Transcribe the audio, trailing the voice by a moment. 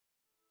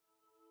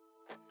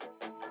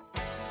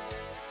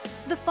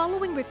The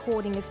following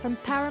recording is from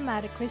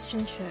Parramatta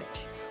Christian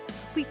Church.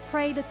 We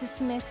pray that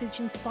this message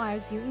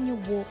inspires you in your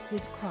walk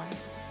with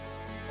Christ.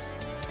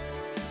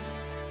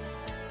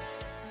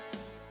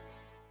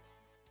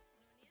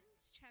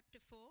 Thessalonians chapter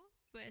 4,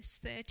 verse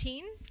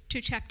 13 to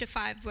chapter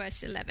 5,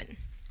 verse 11.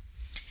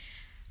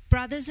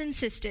 Brothers and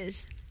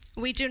sisters,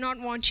 we do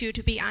not want you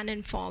to be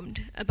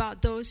uninformed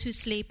about those who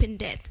sleep in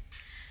death,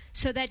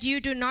 so that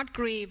you do not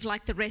grieve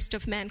like the rest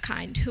of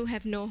mankind who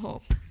have no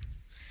hope.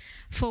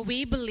 For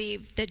we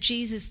believe that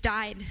Jesus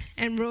died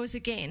and rose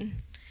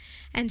again,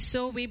 and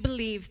so we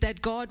believe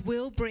that God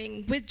will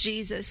bring with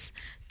Jesus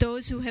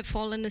those who have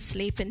fallen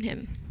asleep in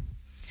him.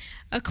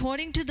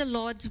 According to the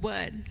Lord's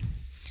word,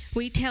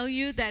 we tell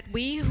you that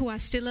we who are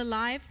still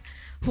alive,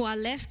 who are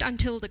left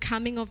until the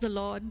coming of the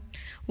Lord,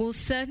 will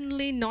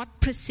certainly not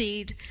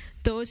precede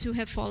those who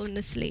have fallen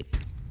asleep.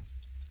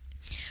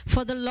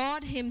 For the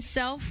Lord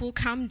himself will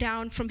come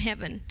down from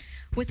heaven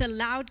with a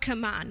loud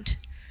command,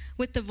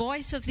 with the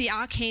voice of the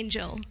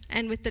archangel,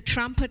 and with the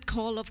trumpet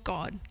call of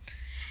God,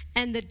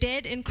 and the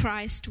dead in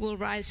Christ will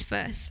rise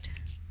first.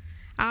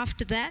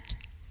 After that,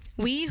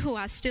 we who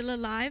are still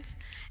alive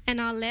and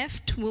are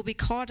left will be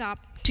caught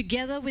up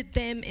together with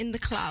them in the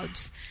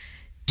clouds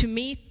to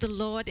meet the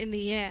Lord in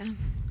the air.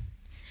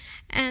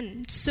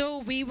 And so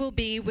we will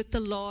be with the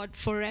Lord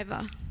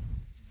forever.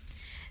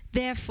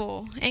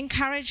 Therefore,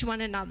 encourage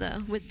one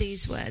another with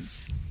these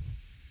words.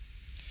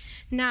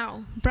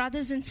 Now,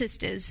 brothers and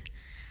sisters,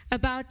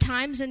 about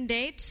times and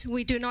dates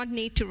we do not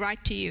need to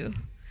write to you,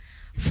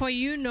 for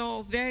you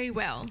know very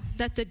well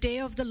that the day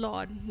of the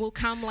Lord will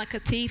come like a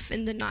thief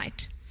in the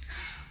night.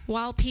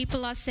 While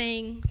people are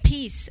saying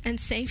peace and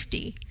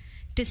safety,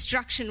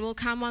 destruction will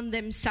come on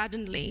them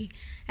suddenly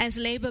as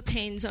labor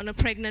pains on a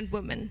pregnant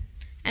woman,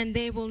 and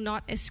they will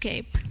not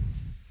escape.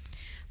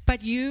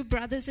 But you,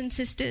 brothers and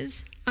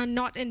sisters, are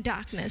not in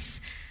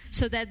darkness,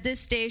 so that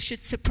this day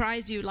should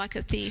surprise you like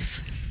a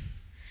thief.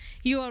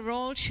 You are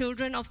all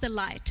children of the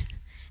light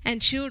and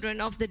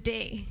children of the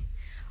day.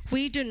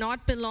 We do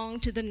not belong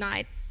to the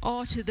night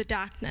or to the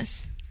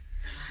darkness.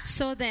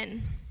 So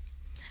then,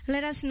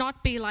 let us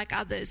not be like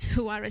others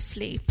who are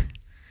asleep,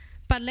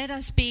 but let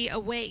us be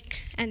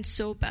awake and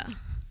sober.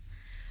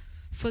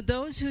 For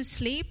those who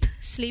sleep,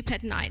 sleep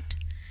at night,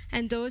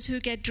 and those who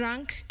get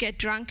drunk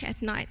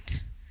at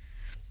night.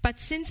 But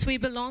since we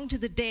belong to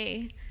the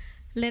day,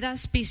 let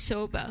us be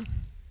sober,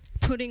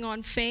 putting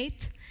on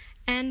faith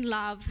and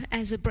love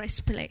as a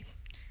breastplate,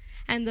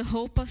 and the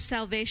hope of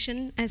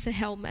salvation as a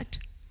helmet.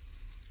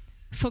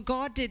 For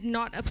God did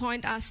not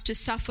appoint us to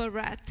suffer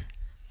wrath,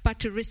 but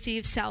to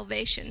receive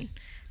salvation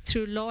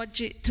through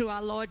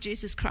our Lord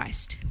Jesus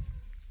Christ.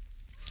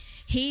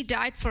 He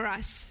died for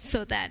us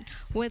so that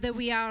whether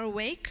we are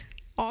awake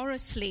or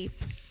asleep,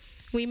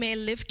 we may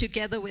live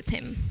together with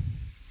him.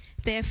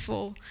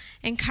 Therefore,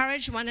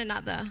 encourage one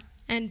another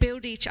and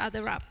build each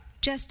other up,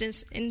 just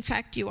as in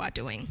fact you are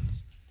doing.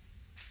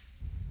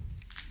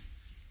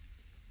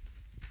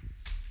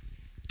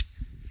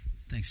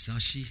 Thanks,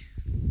 Sashi.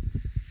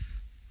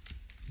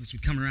 As we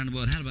come around the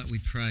world, how about we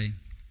pray?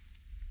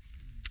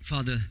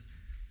 Father,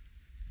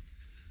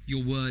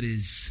 your word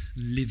is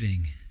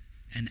living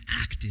and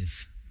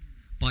active.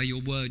 By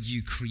your word,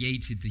 you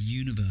created the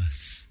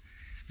universe.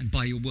 And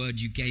by your word,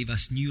 you gave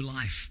us new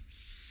life.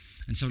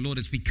 And so, Lord,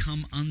 as we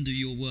come under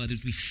your word,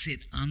 as we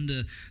sit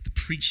under the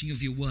preaching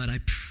of your word, I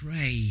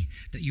pray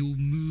that you'll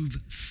move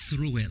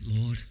through it,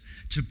 Lord,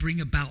 to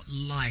bring about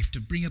life, to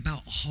bring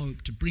about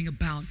hope, to bring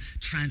about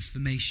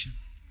transformation.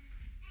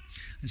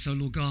 And so,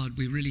 Lord God,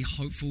 we're really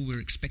hopeful. We're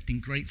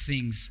expecting great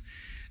things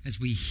as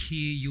we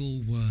hear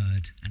your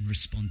word and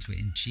respond to it.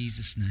 In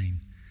Jesus' name,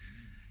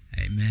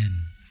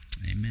 amen.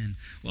 Amen.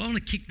 Well, I want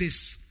to kick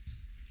this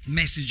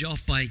message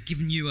off by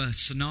giving you a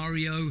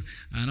scenario,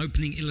 an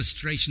opening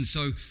illustration.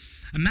 So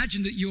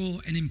imagine that you're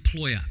an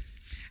employer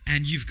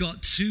and you've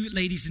got two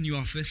ladies in your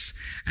office,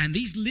 and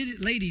these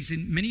ladies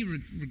in many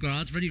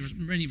regards,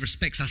 many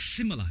respects, are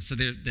similar. So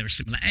they're a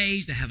similar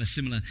age, they have a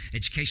similar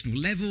educational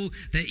level,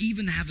 they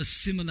even have a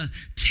similar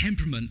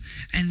temperament.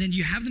 And then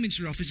you have them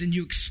into your office and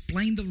you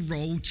explain the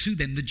role to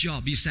them, the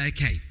job. You say,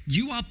 okay,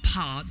 you are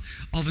part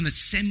of an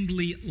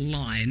assembly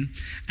line,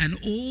 and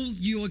all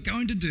you are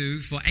going to do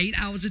for 8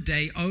 hours a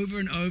day, over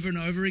and over and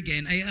over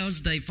again, 8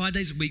 hours a day, 5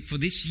 days a week for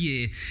this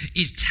year,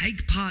 is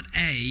take part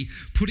A,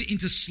 put it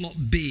into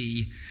slot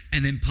B,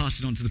 and then pass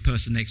it on to the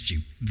person next to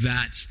you.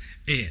 That's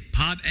it.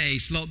 Part A,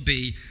 slot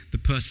B, the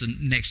person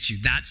next to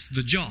you. That's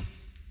the job.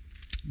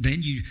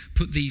 Then you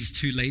put these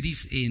two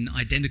ladies in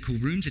identical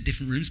rooms, at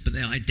different rooms, but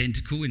they're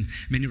identical in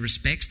many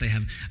respects. They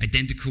have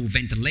identical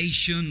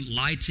ventilation,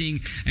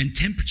 lighting, and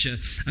temperature.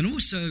 And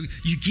also,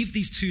 you give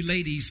these two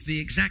ladies the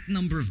exact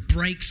number of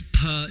breaks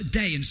per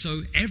day. And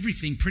so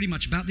everything pretty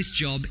much about this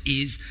job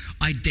is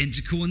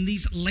identical. And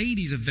these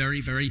ladies are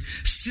very, very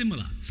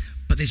similar.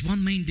 But there's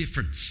one main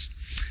difference.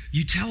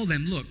 You tell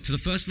them, look, to the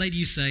first lady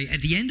you say, at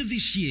the end of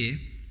this year,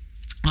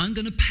 I'm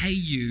going to pay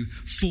you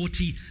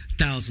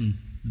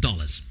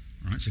 $40,000.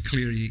 All right, so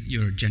clearly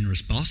you're a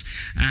generous boss.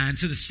 And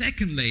to the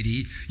second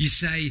lady, you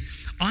say,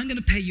 I'm going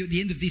to pay you at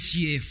the end of this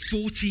year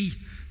 $40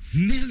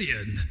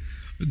 million.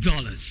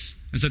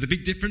 And so the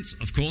big difference,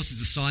 of course, is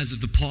the size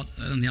of the pot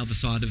on the other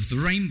side of the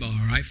rainbow,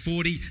 all right?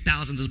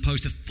 40,000 as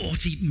opposed to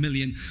 $40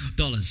 million.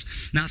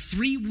 Now,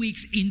 3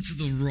 weeks into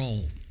the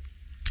role,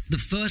 the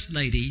first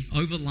lady,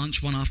 over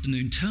lunch one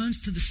afternoon,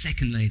 turns to the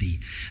second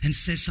lady and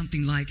says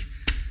something like,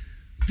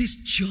 this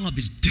job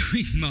is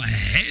doing my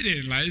head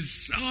in. Like,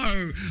 it's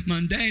so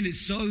mundane.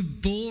 It's so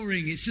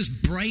boring. It's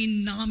just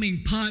brain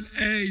numbing. Part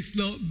A,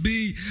 slot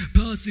B,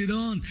 pass it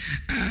on.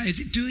 Is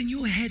it doing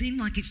your head in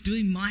like it's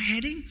doing my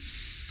head in?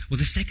 Well,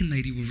 the second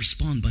lady will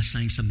respond by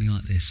saying something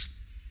like this.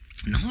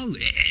 No,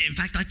 in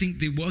fact, I think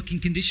the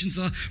working conditions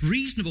are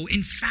reasonable.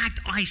 In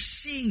fact, I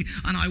sing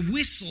and I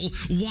whistle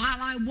while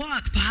I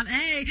work. Part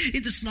A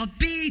into slot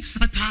B,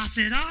 I pass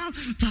it on.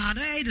 Part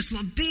A to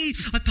slot B,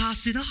 I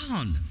pass it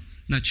on.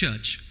 Now,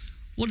 church,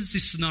 what does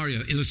this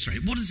scenario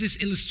illustrate? What does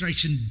this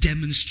illustration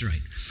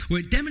demonstrate? Well,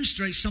 it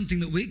demonstrates something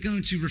that we're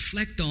going to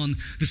reflect on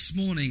this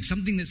morning,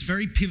 something that's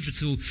very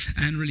pivotal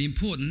and really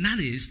important. And that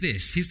is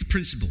this. Here's the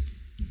principle.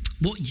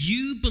 What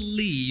you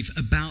believe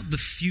about the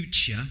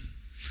future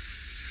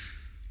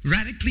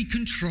radically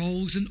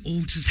controls and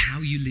alters how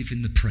you live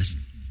in the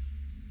present.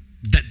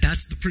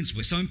 That's the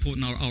principle. It's so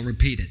important, I'll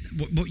repeat it.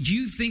 What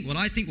you think, what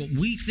I think, what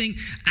we think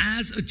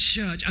as a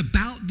church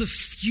about the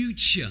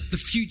future,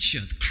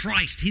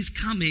 Christ, his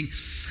coming,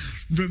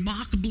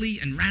 remarkably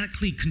and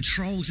radically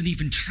controls and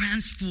even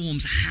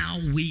transforms how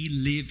we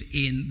live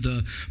in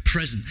the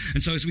present.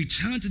 And so as we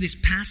turn to this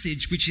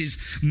passage, which is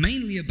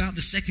mainly about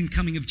the second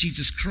coming of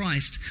Jesus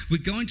Christ, we're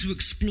going to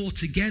explore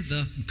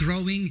together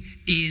growing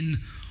in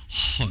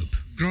hope.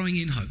 Growing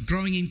in hope,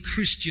 growing in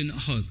Christian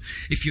hope.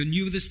 If you're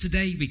new with us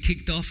today, we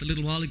kicked off a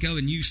little while ago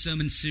a new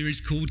sermon series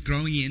called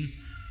Growing In.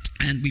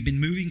 And we've been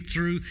moving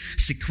through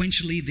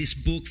sequentially this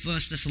book, 1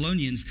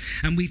 Thessalonians,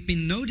 and we've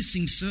been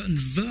noticing certain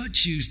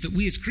virtues that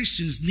we as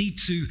Christians need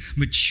to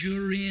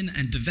mature in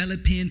and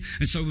develop in.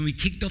 And so when we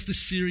kicked off the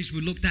series,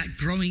 we looked at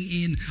growing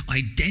in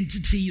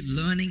identity,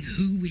 learning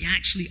who we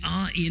actually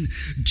are in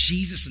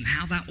Jesus and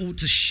how that ought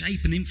to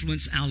shape and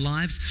influence our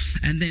lives.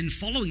 And then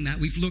following that,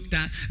 we've looked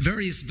at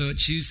various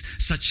virtues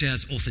such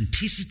as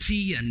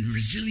authenticity and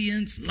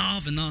resilience,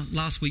 love. And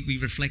last week we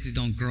reflected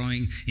on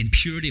growing in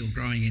purity or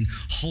growing in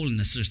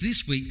holiness. So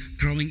this week,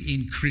 growing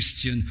in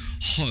Christian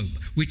hope,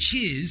 which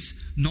is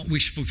not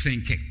wishful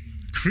thinking.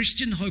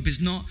 Christian hope is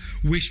not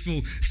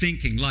wishful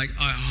thinking, like,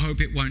 I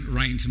hope it won't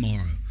rain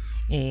tomorrow.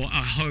 Or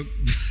I hope,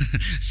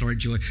 sorry,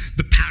 Joy,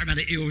 the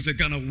Parramatta Eels are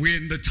going to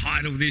win the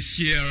title this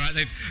year, right?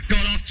 They've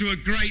got off to a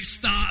great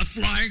start, a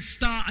flying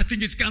start. I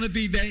think it's going to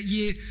be that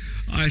year.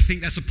 I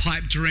think that's a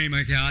pipe dream,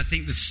 okay? I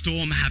think the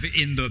Storm have it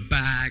in the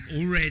bag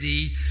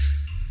already.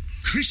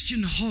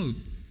 Christian hope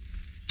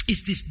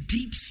is this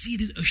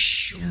deep-seated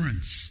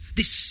assurance,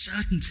 this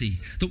certainty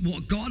that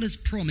what God has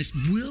promised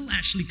will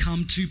actually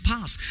come to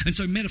pass. And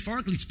so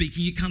metaphorically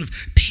speaking, you kind of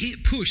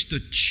push the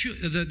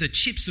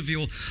chips of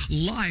your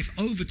life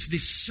over to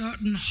this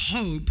certain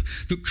hope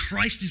that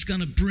Christ is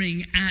going to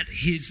bring at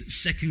his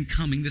second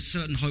coming, the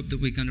certain hope that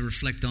we're going to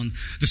reflect on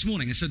this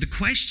morning. And so the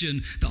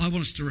question that I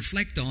want us to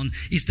reflect on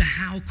is the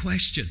how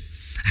question.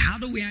 How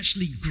do we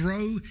actually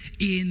grow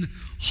in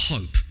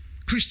hope?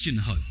 Christian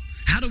hope.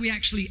 How do we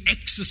actually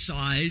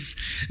exercise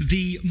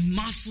the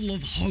muscle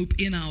of hope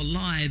in our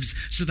lives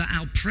so that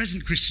our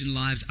present Christian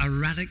lives are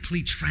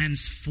radically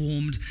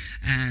transformed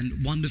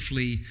and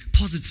wonderfully,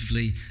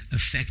 positively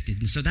affected?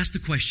 And so that's the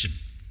question.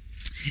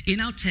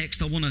 In our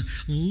text, I want to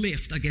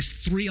lift,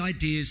 3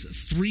 ideas,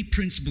 3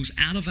 principles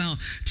out of our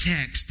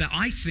text that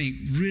I think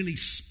really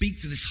speak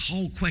to this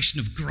whole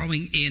question of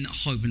growing in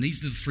hope. And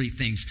these are the 3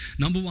 things.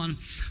 Number 1,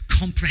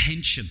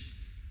 comprehension.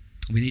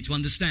 We need to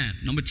understand.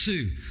 Number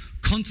 2,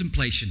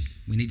 contemplation.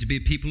 We need to be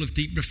a people of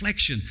deep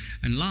reflection.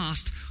 And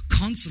last,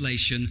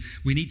 consolation.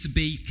 We need to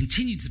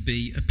continue to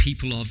be a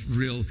people of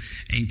real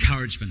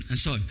encouragement. And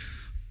so,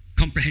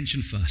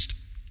 comprehension first.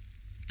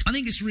 I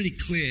think it's really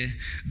clear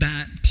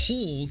that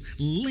Paul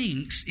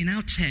links in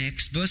our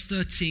text, verse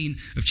 13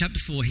 of chapter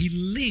 4, he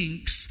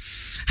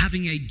links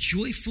having a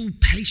joyful,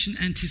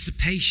 patient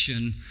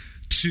anticipation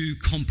to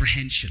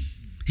comprehension.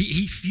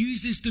 He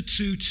fuses the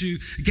two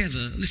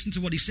together. Listen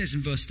to what he says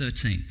in verse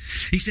 13.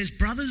 He says,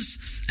 brothers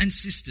and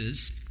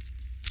sisters,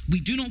 we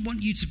do not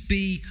want you to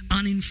be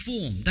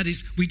uninformed. That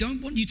is, we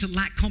don't want you to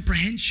lack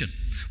comprehension.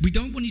 We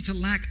don't want you to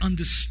lack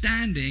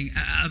understanding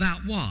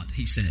about what,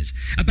 he says,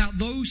 about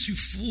those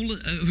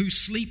who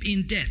sleep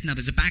in death. Now,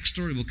 there's a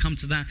backstory. We'll come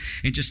to that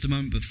in just a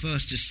moment. But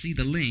first, just see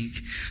the link.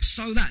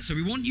 So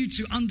we want you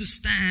to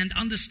understand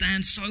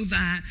so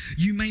that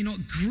you may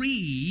not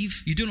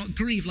grieve. You do not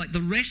grieve like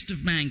the rest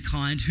of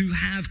mankind who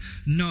have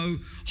no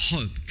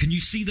hope. Can you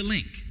see the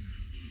link?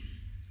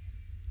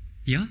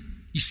 Yeah?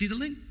 You see the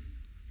link?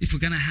 If we're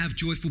going to have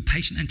joyful,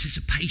 patient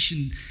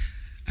anticipation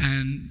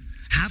and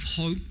have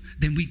hope,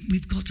 then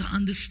we've got to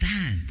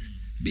understand.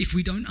 If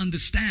we don't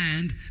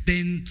understand,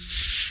 then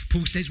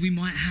Paul says we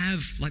might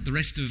have, like the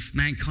rest of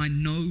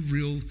mankind, no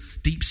real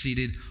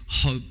deep-seated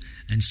hope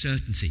and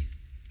certainty.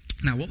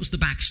 Now, what was the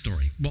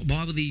backstory?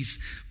 Why were these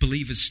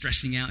believers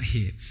stressing out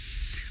here?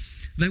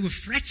 They were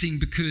fretting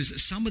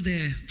because some of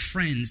their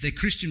friends, their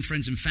Christian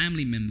friends and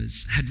family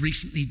members, had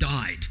recently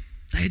died.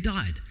 They had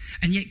died,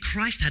 and yet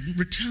Christ hadn't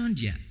returned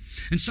yet.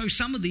 And so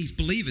some of these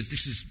believers,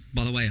 this is,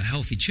 by the way, a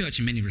healthy church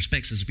in many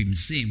respects, as we've been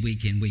seeing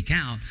week in, week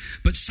out,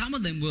 but some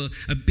of them were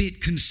a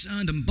bit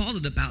concerned and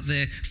bothered about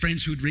their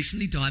friends who had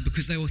recently died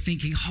because they were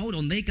thinking, hold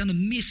on, they're going to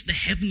miss the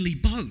heavenly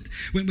boat.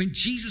 When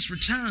Jesus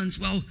returns,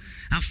 well,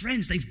 our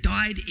friends, they've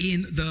died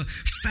in the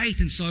faith,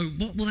 and so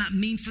what will that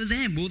mean for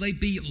them? Will they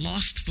be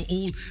lost for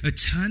all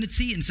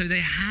eternity? And so they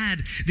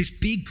had this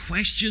big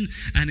question,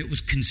 and it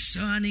was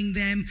concerning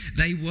them.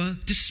 They were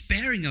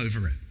despairing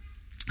over it.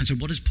 And so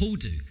what does Paul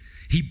do?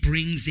 He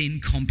brings in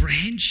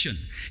comprehension.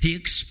 He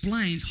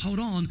explains, hold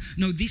on,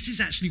 no, this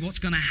is actually what's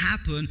going to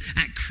happen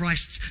at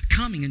Christ's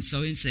coming. And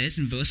so it says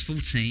in verse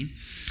 14,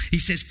 he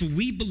says, for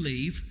we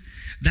believe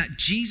that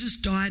Jesus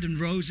died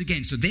and rose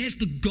again. So there's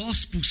the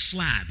gospel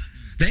slab.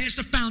 There's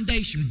the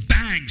foundation,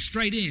 bang,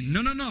 straight in.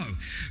 No.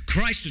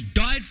 Christ has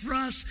died for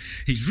us.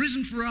 He's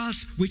risen for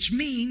us, which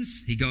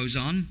means, he goes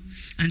on,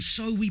 and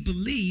so we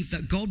believe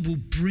that God will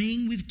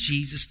bring with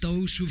Jesus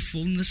those who have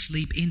fallen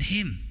asleep in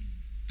him.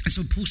 And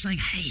so Paul's saying,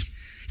 hey,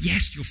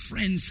 yes, your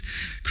friends,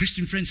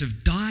 Christian friends,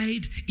 have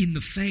died in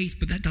the faith,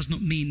 but that does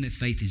not mean their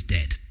faith is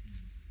dead.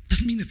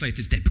 Doesn't mean their faith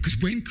is dead, because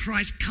when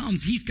Christ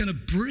comes, he's going to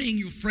bring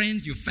your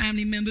friends, your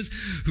family members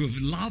who have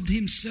loved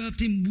him,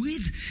 served him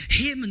with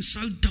him. And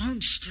so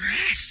don't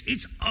stress.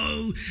 It's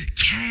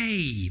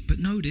okay. But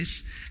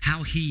notice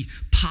how he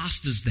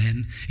pastors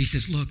them. He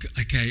says, look,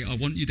 okay, I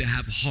want you to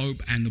have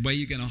hope. And the way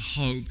you're going to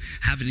hope,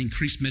 have an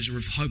increased measure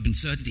of hope and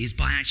certainty, is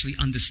by actually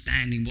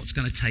understanding what's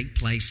going to take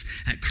place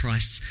at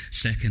Christ's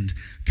second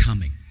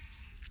coming.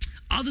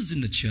 Others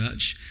in the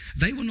church,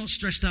 they were not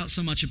stressed out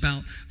so much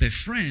about their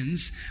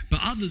friends, but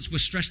others were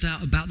stressed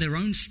out about their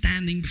own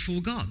standing before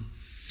God.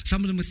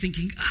 Some of them were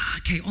thinking,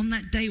 okay, on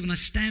that day when I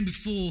stand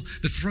before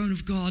the throne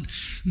of God,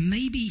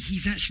 maybe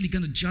he's actually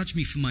going to judge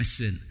me for my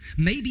sin.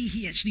 Maybe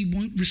he actually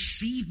won't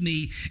receive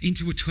me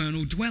into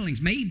eternal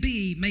dwellings.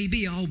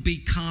 Maybe I'll be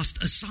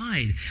cast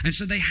aside. And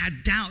so they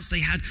had doubts,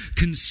 they had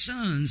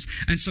concerns.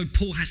 And so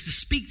Paul has to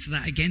speak to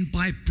that again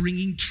by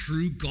bringing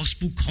true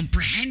gospel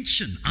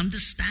comprehension,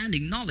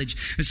 understanding,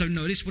 knowledge. And so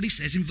notice what he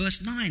says in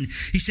verse 9.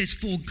 He says,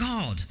 for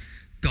God...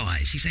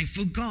 Guys, he's saying,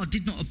 for God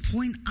did not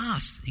appoint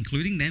us,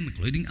 including them,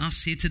 including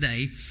us here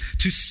today,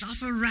 to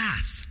suffer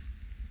wrath,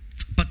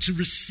 but to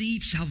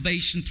receive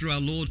salvation through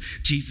our Lord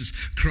Jesus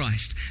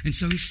Christ. And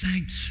so he's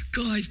saying,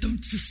 guys,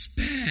 don't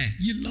despair.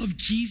 You love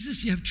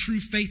Jesus, you have true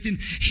faith in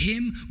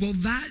him. Well,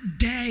 that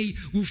day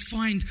will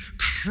find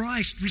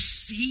Christ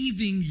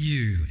receiving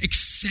you,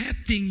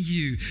 accepting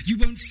you. You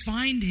won't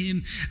find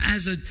him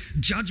as a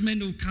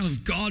judgmental kind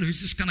of God who's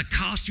just going to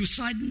cast you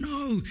aside.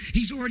 No,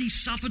 he's already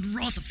suffered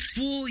wrath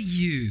for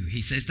you.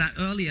 He says that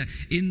earlier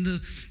in the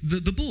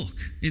book,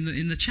 in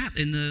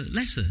the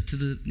letter to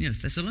the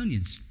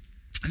Thessalonians.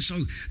 And so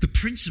the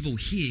principle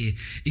here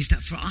is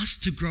that for us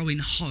to grow in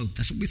hope,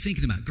 that's what we're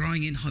thinking about,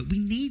 growing in hope, we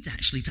need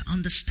actually to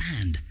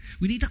understand.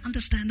 We need to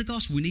understand the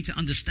gospel. We need to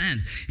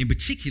understand, in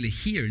particular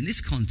here in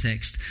this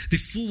context, the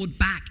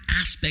forward-back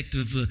aspect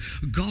of the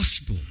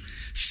gospel.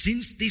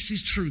 Since this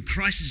is true,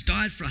 Christ has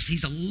died for us,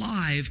 he's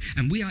alive,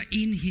 and we are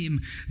in him.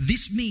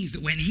 This means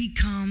that when he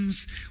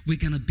comes, we're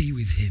going to be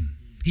with him.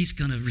 He's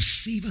going to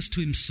receive us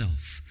to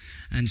himself.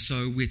 And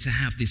so we're to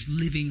have this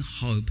living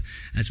hope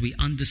as we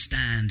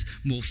understand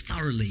more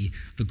thoroughly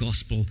the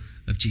gospel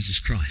of Jesus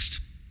Christ.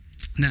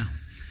 Now,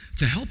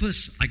 to help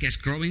us, I guess,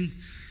 grow in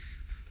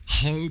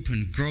hope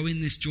and grow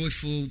in this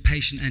joyful,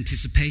 patient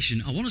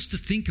anticipation, I want us to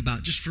think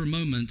about, just for a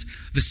moment,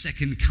 the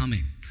second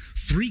coming.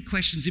 3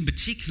 questions in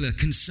particular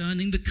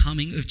concerning the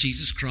coming of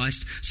Jesus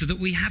Christ so that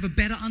we have a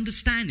better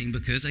understanding,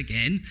 because,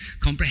 again,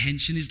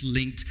 comprehension is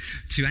linked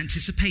to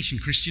anticipation,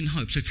 Christian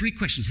hope. So 3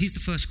 questions. Here's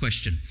the first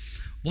question.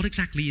 What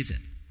exactly is it?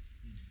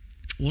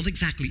 What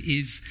exactly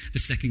is the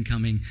second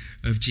coming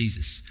of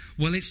Jesus?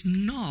 Well, it's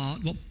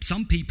not what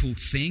some people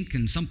think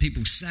and some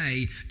people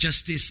say,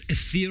 just this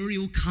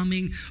ethereal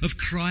coming of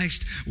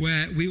Christ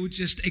where we will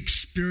just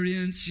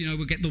experience,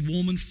 we'll get the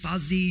warm and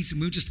fuzzies and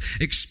we'll just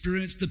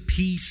experience the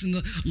peace and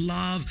the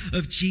love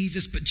of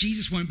Jesus, but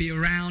Jesus won't be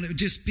around. It will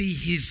just be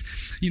his,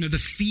 the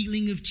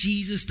feeling of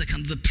Jesus, the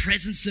kind of the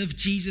presence of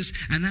Jesus,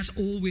 and that's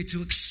all we're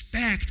to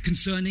expect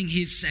concerning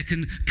his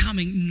second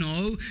coming.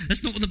 No,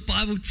 that's not what the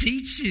Bible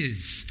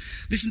teaches.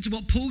 Listen to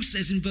what Paul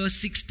says in verse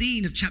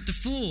 16 of chapter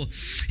 4.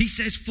 He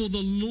says, for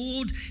the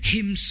Lord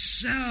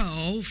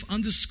himself,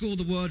 underscore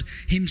the word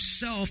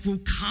himself, will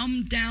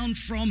come down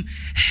from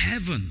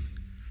heaven.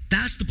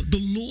 That's the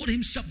Lord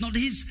himself, not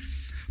his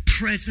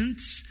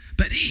presence,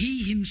 but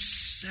he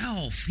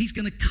himself. He's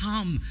going to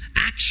come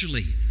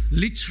actually,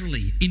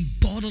 literally, in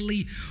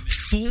bodily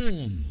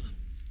form.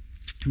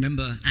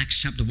 Remember Acts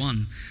chapter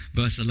 1,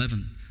 verse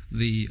 11.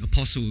 The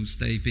apostles,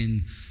 they've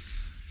been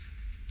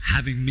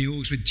having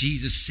meals with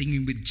Jesus,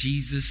 singing with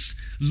Jesus,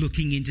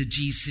 looking into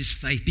Jesus'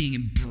 faith, being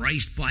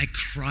embraced by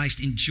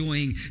Christ,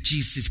 enjoying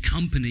Jesus'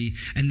 company,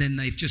 and then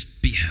they've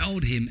just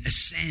beheld him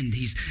ascend.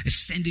 He's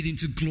ascended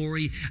into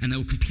glory, and they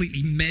were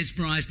completely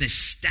mesmerized. They're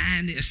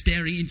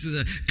staring into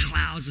the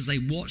clouds as they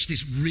watch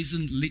this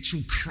risen,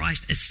 literal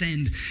Christ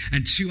ascend,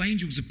 and two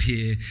angels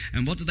appear.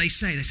 And what do they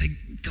say? They say,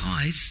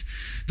 guys,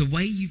 the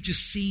way you've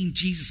just seen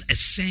Jesus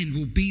ascend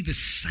will be the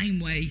same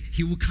way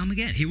he will come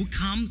again. He will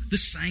come the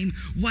same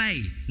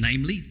way,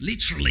 namely,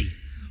 literally,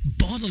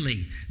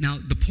 bodily. Now,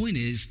 the point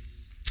is,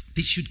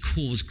 this should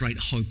cause great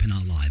hope in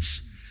our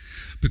lives,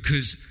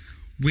 because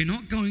we're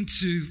not going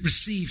to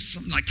receive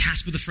something like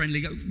Casper the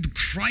Friendly.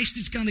 Christ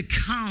is going to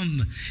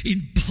come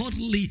in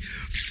bodily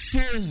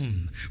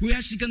form. We're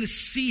actually going to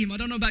see him. I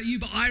don't know about you,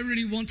 but I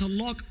really want to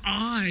lock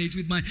eyes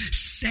with my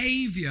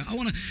Savior. I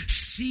want to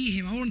see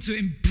him. I want to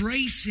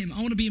embrace him. I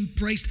want to be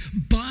embraced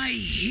by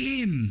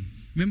him.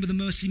 Remember the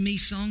Mercy Me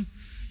song?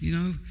 You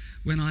know,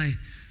 when I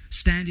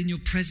stand in your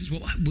presence,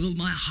 what will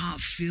my heart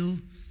feel?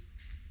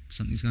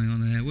 Something's going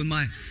on there. Will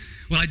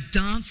I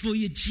dance for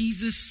you,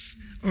 Jesus?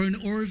 Or in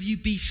awe of you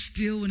be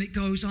still? And it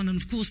goes on.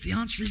 And of course the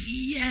answer is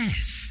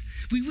yes.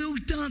 We will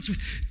dance with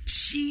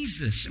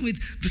Jesus and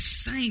with the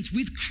saints,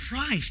 with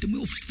Christ, and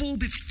we'll fall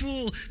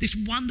before this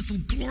wonderful,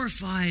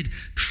 glorified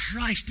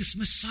Christ, this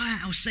Messiah,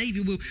 our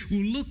Savior. We'll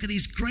look at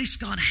his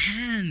grace-God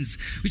hands,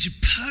 which have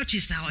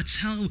purchased our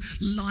eternal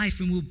life,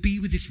 and we'll be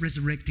with this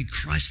resurrected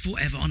Christ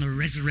forever on a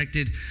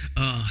resurrected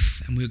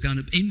earth. And we're going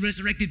to in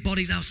resurrected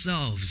bodies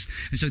ourselves.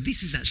 And so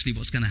this is actually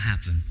what's going to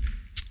happen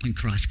when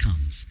Christ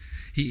comes.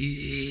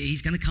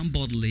 He's going to come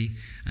bodily,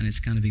 and it's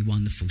going to be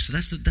wonderful. So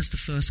that's the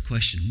first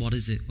question. What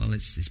is it? Well,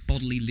 it's this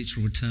bodily,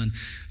 literal return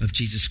of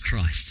Jesus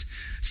Christ.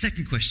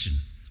 Second question,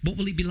 what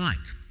will he be like?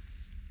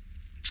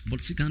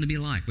 What's it going to be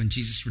like when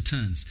Jesus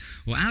returns?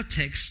 Well, our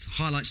text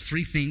highlights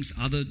three things.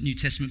 Other New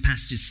Testament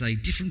passages say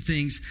different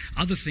things,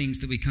 other things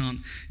that we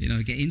can't,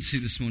 get into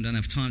this morning, don't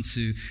have time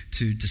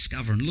to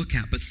discover and look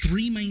at. But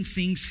three main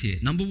things here.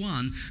 Number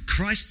one,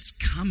 Christ's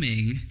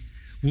coming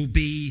will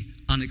be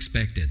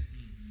unexpected.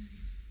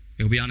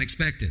 It will be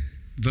unexpected.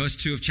 Verse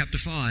 2 of chapter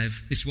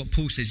 5, this is what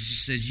Paul says. He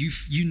says,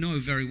 you know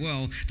very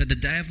well that the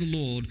day of the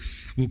Lord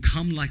will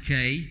come like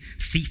a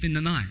thief in the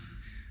night.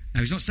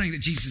 Now, he's not saying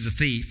that Jesus is a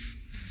thief.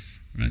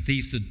 Right?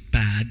 Thieves are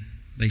bad.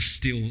 They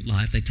steal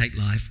life. They take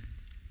life.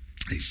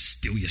 They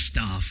steal your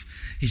stuff.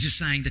 He's just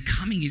saying the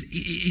coming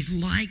is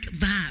like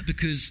that,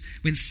 because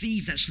when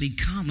thieves actually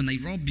come and they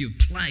rob your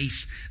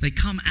place, they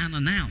come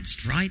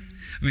unannounced, right?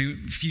 I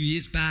mean, a few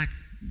years back,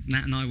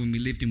 Nat and I, when we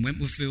lived in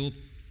Wentworthville,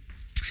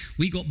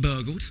 we got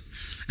burgled,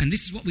 and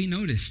this is what we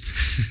noticed.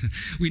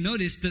 We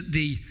noticed that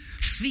the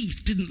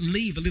thief didn't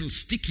leave a little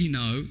sticky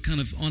note kind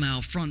of on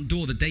our front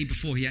door the day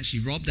before he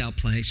actually robbed our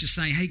place, just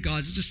saying, hey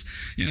guys, I just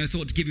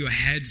thought to give you a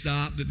heads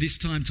up that this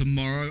time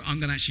tomorrow I'm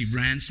going to actually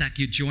ransack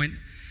your joint.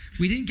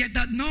 We didn't get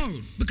that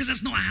note, because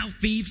that's not how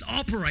thieves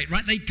operate,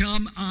 right? They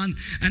come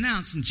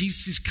unannounced, and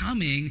Jesus'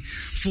 coming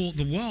for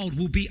the world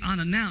will be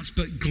unannounced,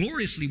 but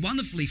gloriously,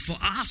 wonderfully for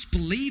us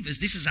believers.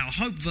 This is our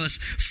hope. Verse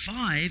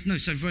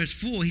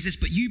 4, he says,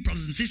 but you,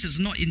 brothers and sisters,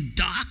 are not in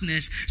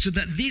darkness, so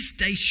that this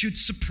day should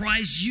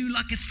surprise you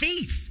like a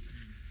thief.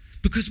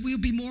 Because we'll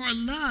be more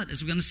alert,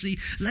 as we're going to see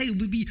later.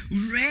 We'll be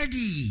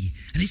ready,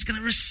 and he's going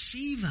to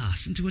receive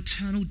us into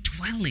eternal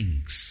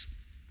dwellings.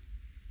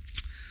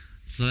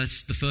 So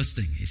that's the first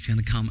thing. It's going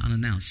to come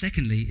unannounced.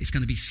 Secondly, it's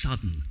going to be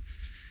sudden.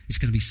 It's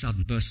going to be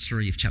sudden. Verse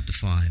 3 of chapter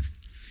 5.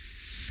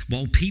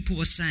 While people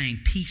were saying,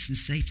 peace and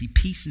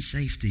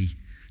safety,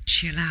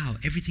 chill out,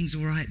 everything's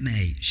all right,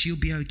 mate. She'll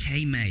be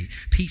okay, mate.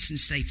 Peace and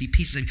safety.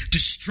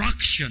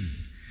 Destruction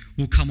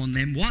will come on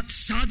them. What?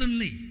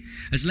 Suddenly,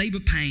 as labor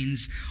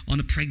pains on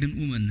a pregnant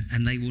woman,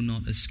 and they will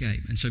not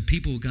escape. And so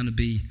people are going to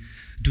be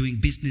doing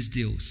business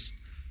deals.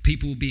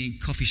 People will be in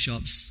coffee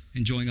shops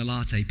enjoying a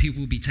latte.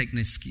 People will be taking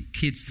their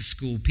kids to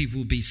school. People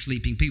will be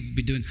sleeping. People will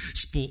be doing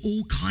sport.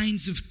 All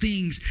kinds of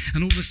things.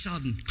 And all of a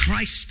sudden,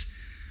 Christ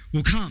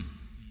will come.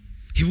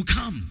 He will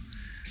come.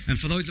 And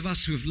for those of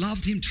us who have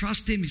loved him,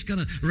 trust him, he's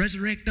going to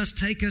resurrect us,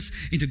 take us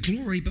into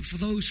glory. But for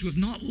those who have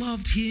not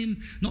loved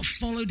him, not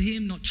followed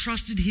him, not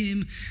trusted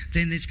him,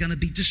 then there's going to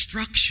be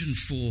destruction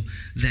for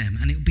them.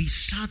 And it will be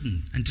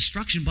sudden. And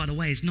destruction, by the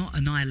way, is not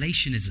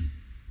annihilationism.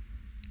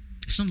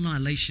 It's not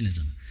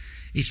annihilationism.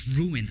 It's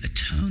ruin,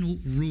 eternal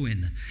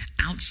ruin,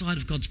 outside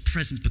of God's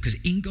presence, because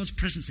in God's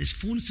presence there's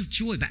fullness of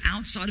joy, but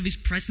outside of his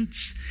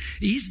presence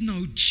is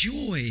no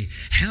joy.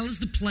 Hell is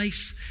the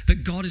place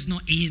that God is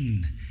not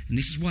in, and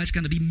this is why it's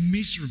going to be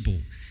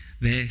miserable.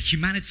 Their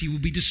humanity will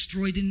be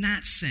destroyed in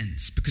that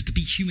sense, because to be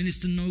human is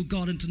to know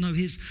God and to know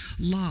his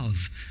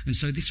love, and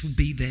so this will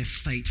be their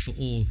fate for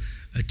all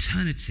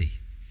eternity.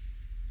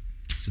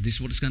 So this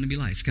is what it's going to be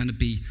like. It's going to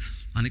be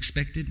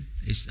unexpected,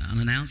 it's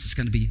unannounced, it's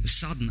going to be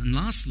sudden, and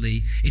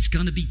lastly, it's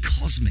going to be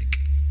cosmic.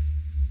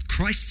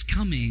 Christ's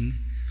coming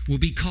will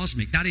be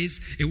cosmic. That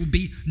is, it will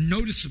be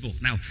noticeable.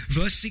 Now,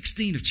 verse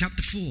 16 of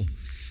chapter 4,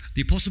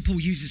 the Apostle Paul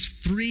uses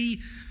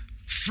three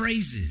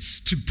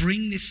phrases to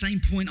bring this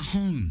same point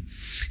home.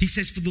 He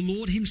says, for the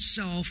Lord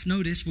himself,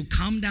 notice, will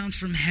come down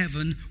from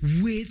heaven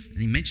with, and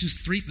he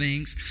mentions three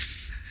things,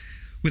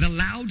 with a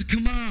loud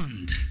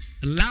command.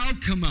 A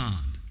loud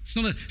command. It's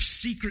not a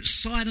secret,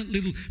 silent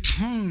little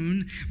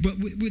tone, but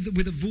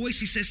with a voice,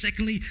 he says,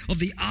 secondly, of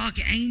the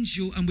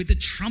archangel and with the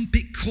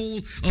trumpet call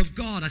of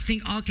God. I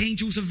think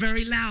archangels are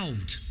very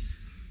loud.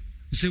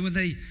 So when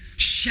they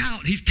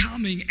shout, he's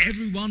coming,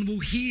 everyone will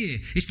hear.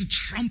 It's the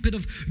trumpet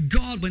of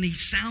God when he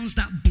sounds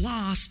that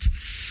blast.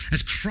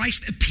 As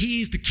Christ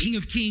appears, the King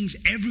of Kings,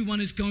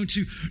 everyone is going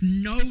to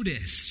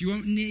notice. You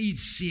won't need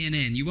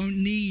CNN. You won't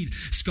need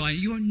Sky.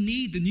 You won't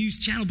need the news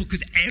channel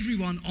because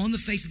everyone on the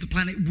face of the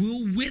planet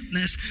will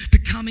witness the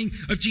coming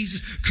of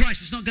Jesus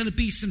Christ. It's not going to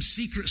be some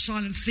secret,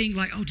 silent thing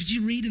like, oh, did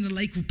you read in the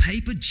local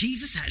paper?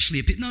 Jesus actually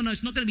appeared. No,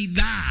 it's not going to be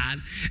that.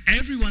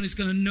 Everyone is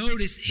going to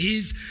notice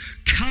his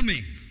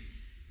coming.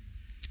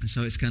 And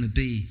so it's going to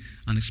be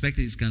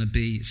unexpected, it's going to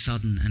be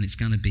sudden, and it's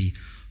going to be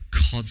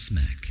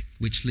cosmic,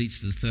 which leads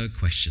to the third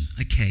question.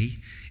 Okay,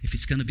 if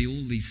it's going to be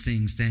all these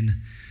things,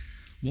 then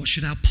what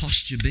should our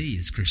posture be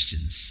as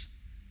Christians?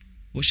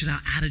 What should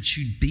our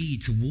attitude be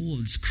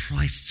towards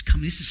Christ's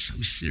coming? This is so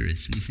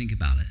serious when you think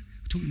about it.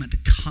 We're talking about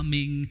the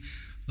coming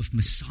of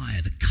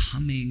Messiah, the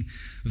coming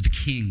of the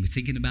King. We're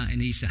thinking about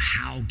in Easter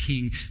how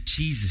King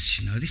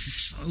Jesus, this is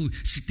so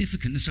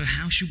significant. And so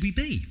how should we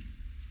be?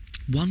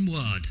 One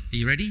word. Are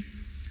you ready?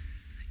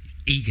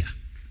 Eager,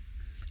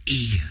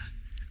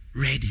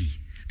 ready.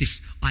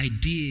 This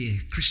idea,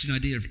 Christian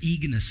idea of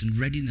eagerness and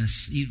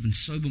readiness, even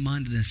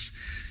sober-mindedness,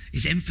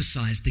 is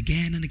emphasized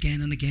again and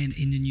again and again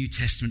in the New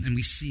Testament, and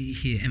we see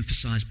here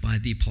emphasized by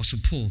the Apostle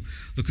Paul.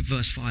 Look at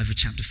verse 5 of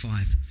chapter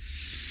 5.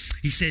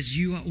 He says,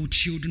 you are all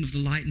children of the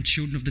light and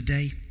children of the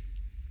day.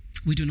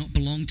 We do not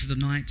belong to the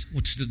night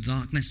or to the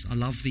darkness. I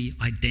love the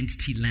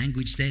identity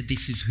language there.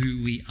 This is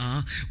who we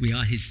are. We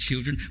are his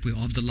children. We're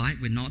of the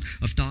light. We're not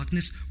of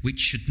darkness, which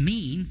should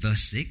mean,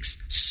 verse 6,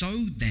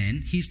 so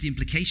then, here's the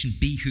implication,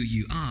 be who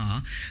you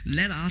are.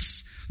 Let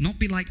us not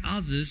be like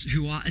others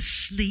who are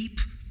asleep.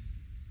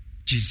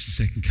 Jesus'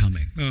 second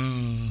coming.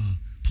 Oh,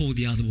 Paul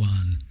the other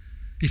one.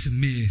 It's a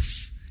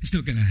myth. It's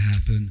not going to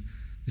happen.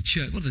 The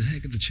church, what the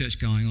heck is the church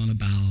going on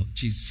about?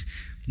 Jesus.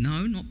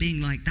 No, not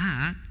being like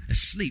that,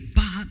 asleep,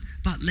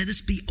 but let us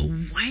be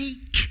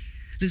awake.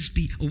 Let us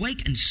be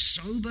awake and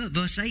sober,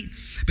 verse 8.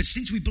 But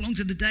since we belong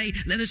to the day,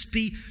 let us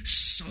be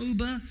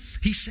sober,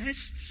 he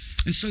says.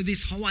 And so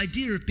this whole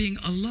idea of being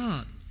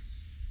alert,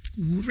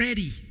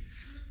 ready,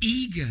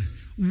 eager,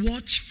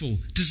 watchful,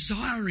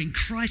 desiring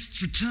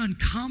Christ's return.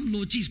 Come,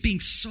 Lord Jesus, being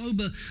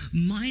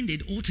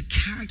sober-minded ought to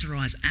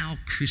characterize our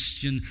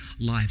Christian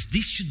lives.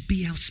 This should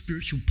be our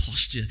spiritual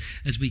posture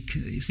as we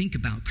think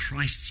about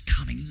Christ's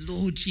coming.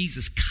 Lord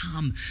Jesus,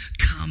 come,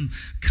 come,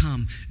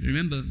 come.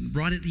 Remember,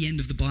 right at the end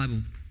of the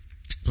Bible,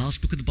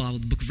 last book of the Bible,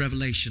 the book of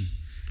Revelation.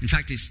 In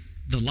fact, it's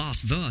the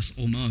last verse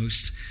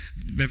almost,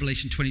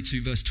 Revelation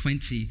 22 verse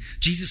 20,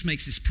 Jesus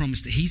makes this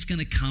promise that he's going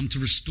to come to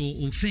restore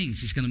all things.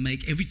 He's going to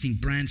make everything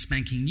brand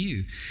spanking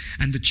new.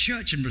 And the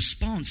church in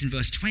response in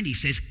verse 20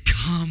 says,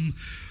 come,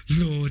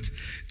 Lord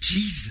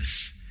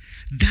Jesus.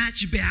 That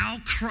should be our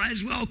cry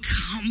as well.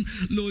 Come,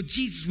 Lord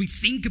Jesus. We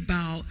think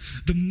about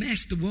the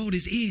mess the world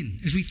is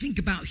in, as we think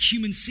about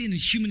human sin and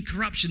human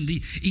corruption,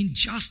 the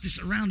injustice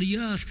around the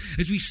earth,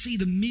 as we see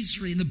the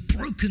misery and the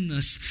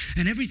brokenness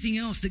and everything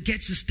else that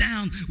gets us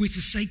down, we're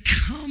to say,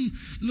 come,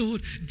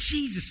 Lord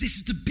Jesus. This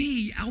is to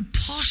be our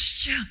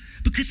posture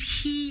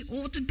because he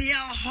ought to be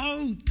our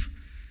hope.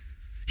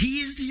 He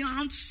is the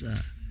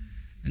answer.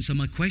 And so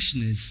my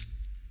question is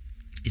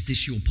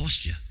this your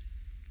posture?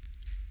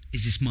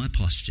 Is this my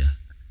posture?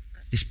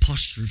 This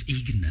posture of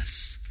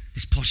eagerness,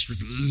 this posture of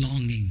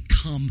longing.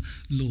 Come,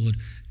 Lord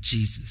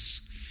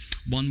Jesus.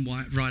 One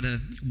writer,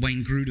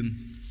 Wayne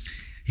Grudem,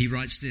 he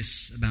writes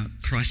this about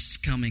Christ's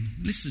coming.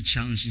 This is a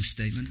challenging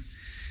statement,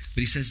 but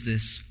he says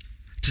this: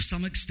 to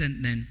some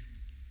extent then,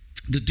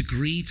 the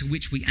degree to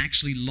which we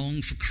actually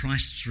long for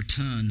Christ's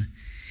return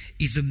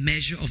is a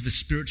measure of the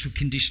spiritual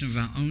condition of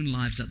our own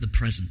lives at the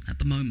present, at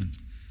the moment.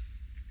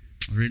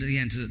 I'll read it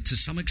again. To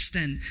some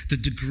extent, the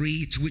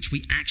degree to which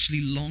we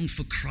actually long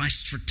for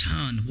Christ's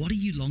return. What are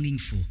you longing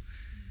for?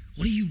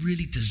 What are you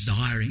really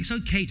desiring? It's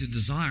okay to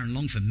desire and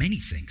long for many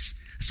things.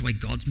 That's the way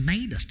God's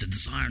made us, to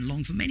desire and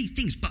long for many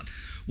things. But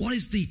what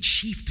is the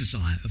chief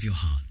desire of your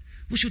heart?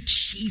 What's your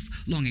chief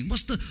longing?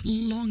 What's the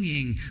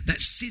longing that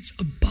sits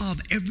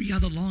above every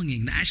other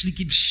longing, that actually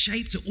gives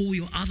shape to all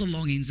your other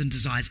longings and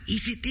desires?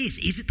 Is it this?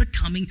 Is it the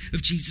coming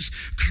of Jesus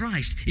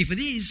Christ? If it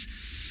is,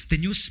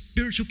 then your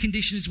spiritual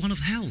condition is one of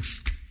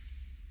health.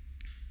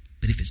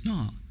 But if it's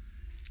not,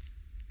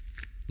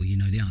 well, you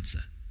know the answer.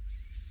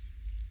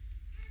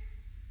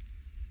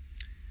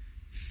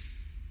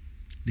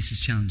 This is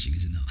challenging,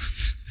 is it not?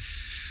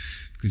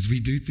 Because we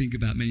do think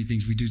about many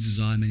things, we do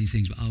desire many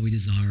things, but are we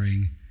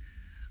desiring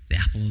the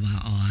apple of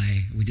our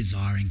eye? Are we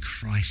desiring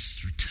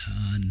Christ's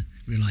return?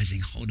 Realizing,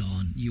 hold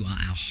on, you are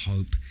our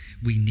hope.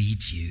 We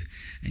need you.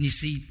 And you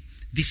see,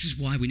 this is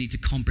why we need to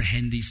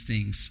comprehend these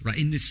things, right?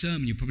 In this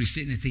sermon, you're probably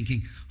sitting there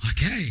thinking,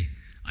 okay,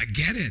 I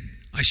get it.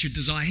 I should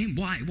desire him.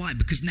 Why?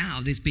 Because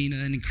now there's been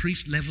an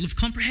increased level of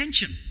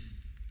comprehension,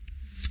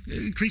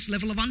 increased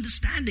level of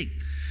understanding.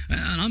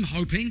 And I'm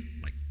hoping,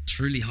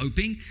 truly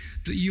hoping,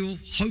 that you're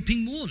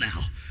hoping more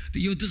now, that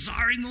you're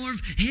desiring more of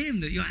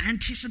him, that you're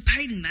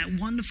anticipating that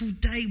wonderful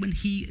day when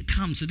he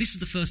comes. So this is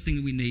the first thing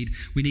that we need.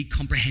 We need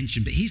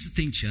comprehension. But here's the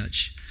thing,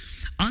 church.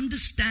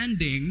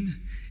 Understanding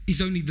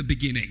is only the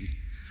beginning.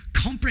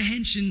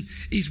 Comprehension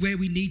is where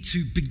we need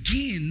to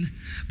begin,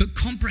 but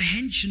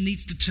comprehension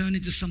needs to turn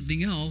into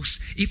something else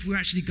if we're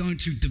actually going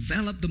to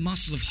develop the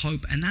muscle of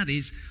hope, and that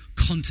is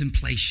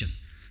contemplation.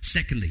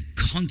 Secondly,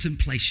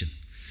 contemplation.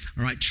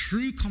 All right,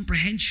 true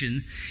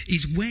comprehension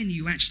is when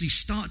you actually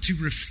start to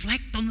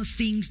reflect on the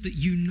things that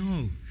you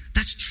know.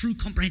 That's true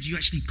comprehension. You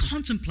actually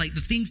contemplate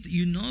the things that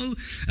you know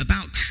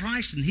about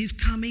Christ and his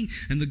coming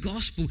and the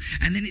gospel,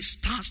 and then it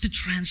starts to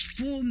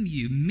transform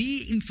you.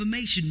 Mere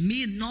information,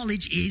 mere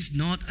knowledge is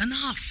not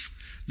enough.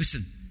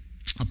 Listen,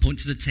 I'll point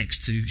to the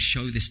text to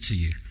show this to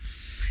you.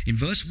 In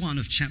verse 1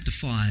 of chapter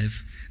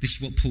 5, this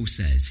is what Paul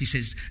says. He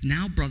says,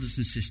 "Now, brothers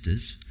and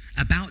sisters,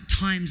 about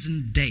times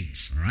and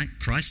dates," all right,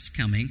 Christ's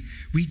coming,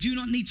 "we do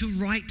not need to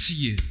write to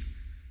you."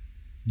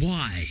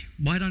 Why?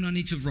 Why don't I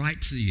need to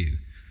write to you?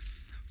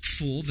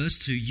 4, verse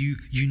 2,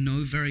 you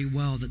know very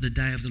well that the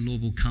day of the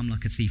Lord will come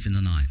like a thief in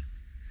the night.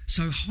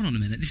 So hold on a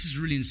minute. This is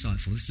really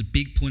insightful. This is a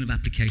big point of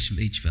application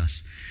for each of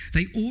us.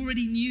 They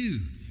already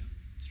knew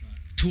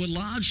to a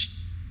large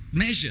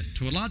measure,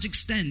 to a large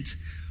extent,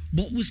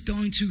 what was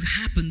going to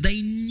happen.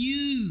 They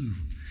knew.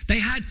 They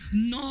had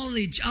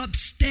knowledge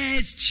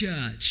upstairs,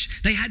 church.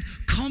 They had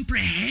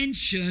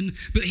comprehension,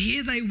 but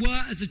here they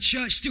were as a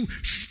church still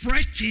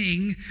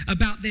fretting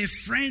about their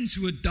friends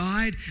who had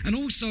died, and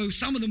also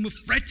some of them were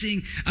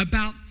fretting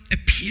about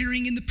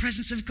appearing in the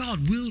presence of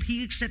God. Will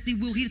he accept me?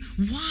 Will he?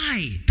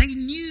 Why? They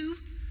knew.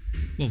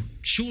 Well,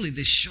 surely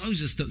this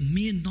shows us that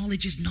mere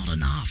knowledge is not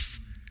enough.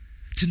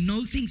 To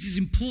know things is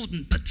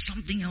important, but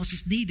something else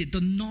is needed.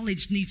 The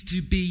knowledge needs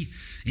to be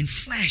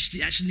enfleshed.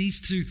 It actually needs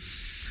to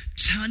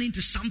turn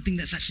into something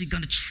that's actually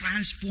going to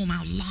transform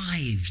our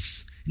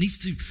lives. It needs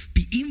to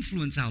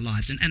influence our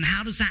lives. And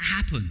how does that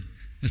happen?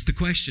 That's the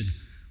question.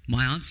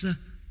 My answer,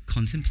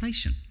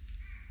 contemplation.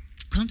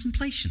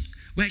 Contemplation.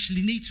 We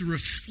actually need to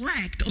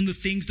reflect on the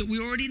things that we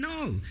already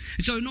know.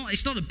 And so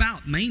it's not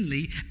about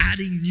mainly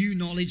adding new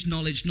knowledge.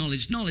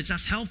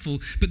 That's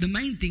helpful. But the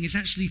main thing is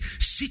actually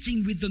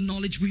sitting with the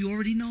knowledge we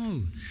already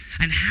know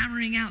and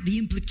hammering out the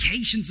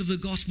implications of the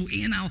gospel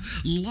in our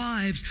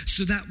lives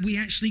so that we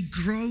actually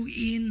grow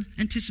in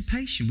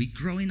anticipation. We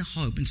grow in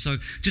hope. And so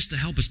just to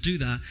help us do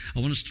that, I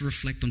want us to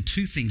reflect on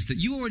 2 things that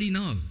you already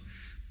know.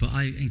 But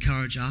I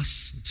encourage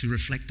us to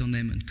reflect on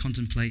them and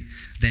contemplate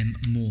them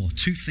more.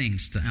 2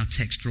 things that our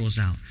text draws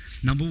out.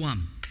 Number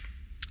 1,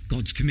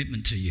 God's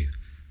commitment to you.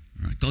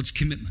 All right, God's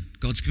commitment.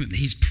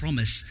 His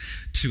promise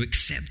to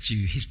accept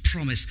you. His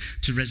promise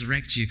to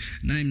resurrect you.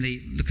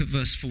 Namely, look at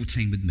verse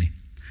 14 with me.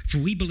 For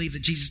we believe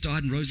that Jesus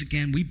died and rose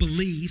again. We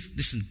believe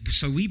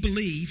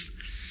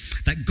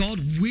that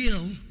God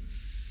will,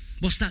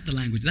 what's that the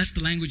language? That's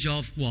the language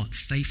of what?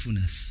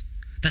 Faithfulness.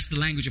 That's the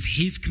language of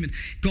his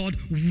commitment. God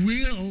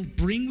will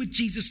bring with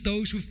Jesus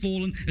those who have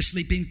fallen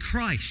asleep in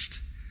Christ.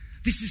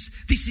 This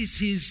is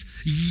his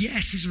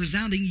yes, his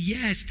resounding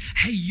yes.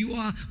 Hey, you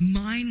are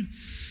mine.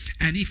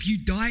 And if you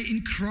die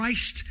in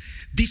Christ,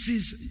 this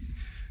is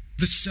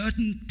the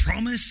certain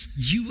promise.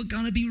 You are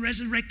going to be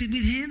resurrected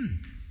with him.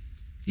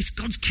 It's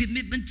God's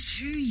commitment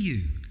to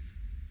you.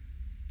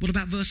 What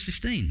about verse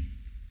 15?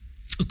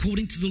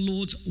 According to the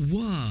Lord's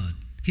word.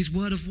 His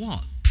word of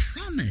what?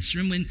 Promise.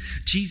 Remember when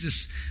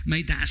Jesus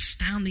made that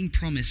astounding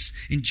promise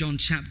in John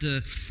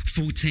chapter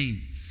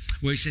 14,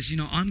 where he says,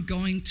 I'm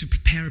going to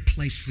prepare a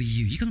place for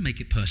you. You've got to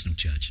make it personal,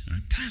 church. All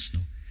right?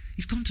 Personal.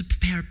 He's going to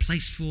prepare a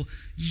place for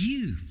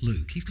you,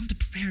 Luke. He's going to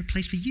prepare a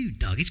place for you,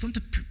 Doug. He's going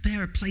to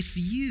prepare a place for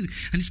you,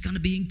 and it's going to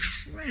be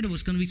incredible.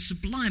 It's going to be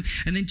sublime.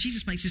 And then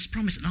Jesus makes this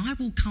promise, and I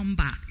will come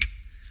back,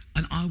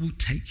 and I will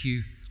take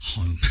you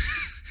home.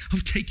 I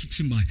will take you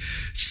to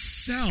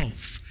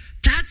myself.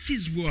 That's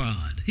his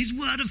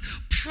word of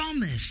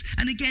promise.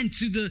 And again,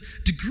 to the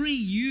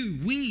degree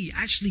we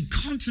actually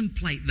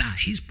contemplate that,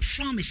 his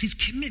promise, his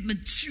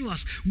commitment to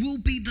us will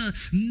be the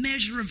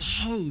measure of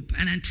hope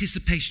and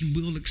anticipation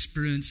we'll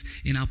experience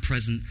in our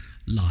present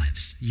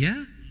lives.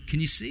 Yeah? Can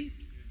you see?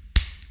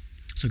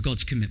 So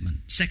God's commitment.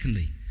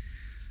 Secondly,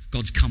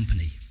 God's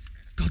company.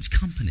 God's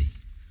company.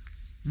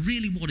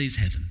 Really, what is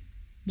heaven?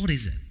 What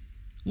is it?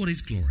 What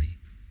is glory?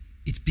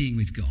 It's being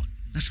with God.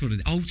 That's what it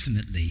is.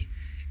 Ultimately,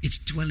 it's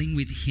dwelling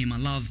with him. I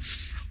love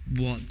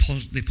what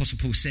the Apostle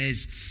Paul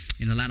says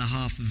in the latter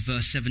half of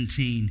verse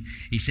 17.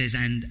 He says,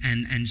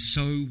 and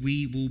so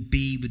we will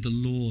be with the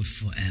Lord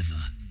forever.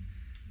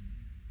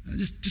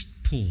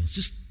 Just pause.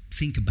 Just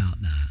think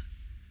about that.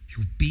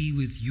 You'll be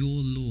with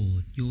your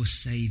Lord, your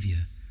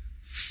Savior,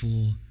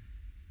 forever.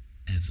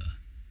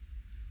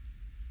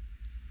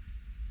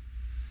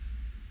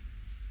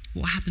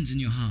 What happens in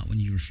your heart when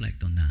you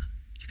reflect on that?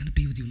 You're going to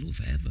be with your Lord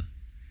forever.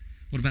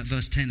 What about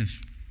verse 10 of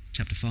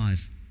chapter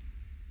 5?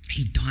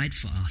 He died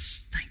for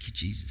us. Thank you,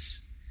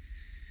 Jesus.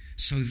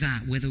 So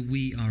that whether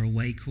we are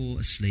awake or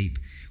asleep,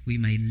 we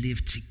may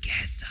live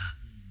together,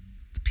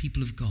 the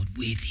people of God,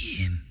 with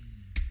him.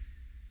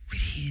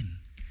 With him.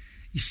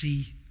 You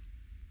see,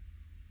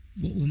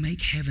 what will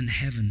make heaven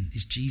heaven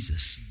is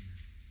Jesus.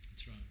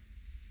 That's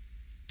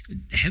right.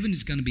 Heaven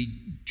is going to be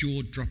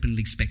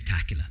jaw-droppingly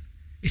spectacular.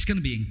 It's going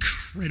to be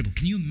incredible.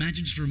 Can you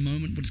imagine just for a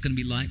moment what it's going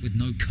to be like with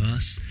no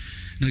curse,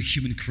 no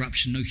human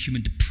corruption, no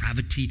human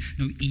depravity,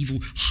 no evil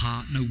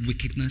heart, no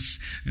wickedness?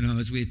 You know,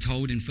 as we are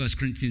told in 1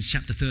 Corinthians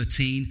chapter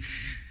 13,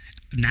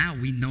 now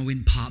we know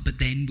in part, but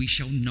then we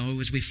shall know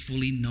as we're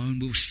fully known.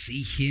 We'll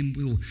see him.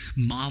 We'll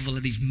marvel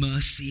at his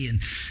mercy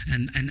and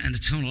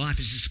eternal life.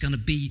 It's just going to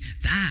be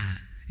that.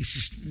 It's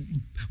just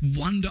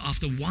wonder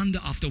after wonder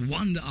after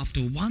wonder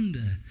after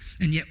wonder.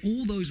 And yet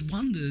all those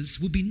wonders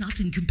will be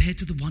nothing compared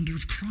to the wonder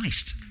of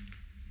Christ.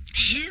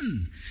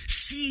 Him,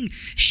 seeing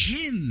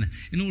him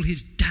in all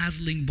his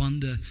dazzling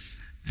wonder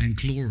and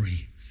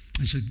glory.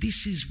 And so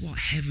this is what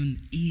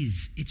heaven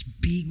is. It's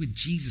being with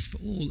Jesus for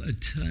all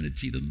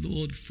eternity, the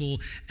Lord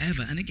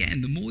forever. And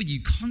again, the more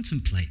you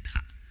contemplate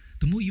that,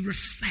 the more you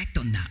reflect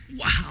on that.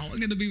 Wow, I'm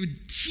going to be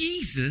with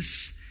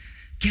Jesus.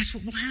 Guess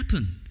what will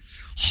happen?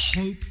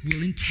 Hope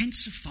will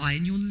intensify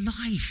in your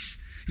life.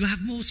 You'll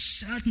have more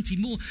certainty,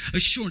 more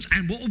assurance.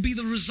 And what will be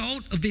the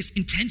result of this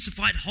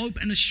intensified hope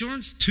and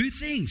assurance? Two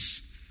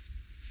things.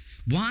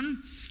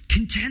 One,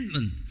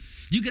 contentment.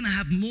 You're going to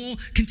have more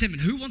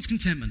contentment. Who wants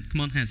contentment?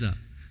 Come on, hands up.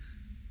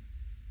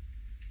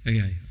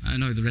 Okay, I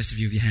know the rest of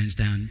you have your hands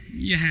down.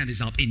 Your hand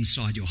is up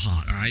inside your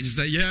heart, all right? Just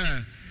say,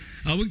 yeah,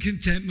 I want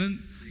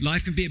contentment.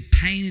 Life can be a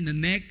pain in the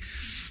neck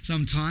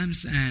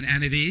sometimes,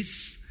 and it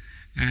is.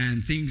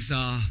 And things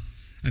are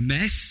a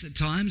mess at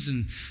times,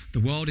 and the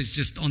world is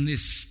just on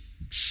this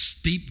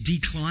steep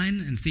decline,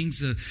 and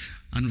things are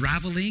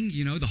unraveling.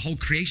 You know, the whole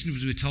creation,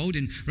 as we're told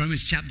in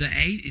Romans chapter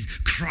 8, is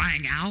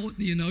crying out,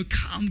 you know,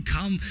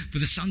 come for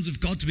the sons of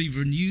God to be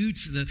renewed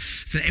so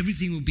that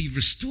everything will be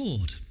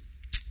restored.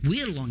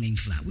 We're longing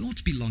for that. We ought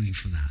to be longing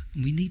for that.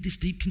 And we need this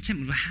deep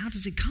contentment. But how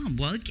does it come?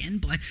 Well, again,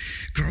 by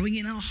growing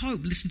in our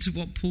hope. Listen to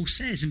what Paul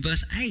says in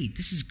verse 8.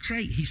 This is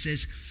great. He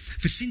says,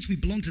 for since we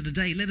belong to the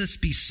day, let us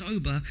be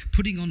sober,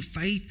 putting on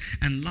faith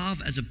and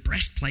love as a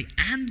breastplate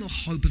and the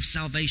hope of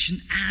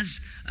salvation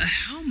as a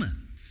helmet.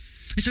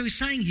 And so he's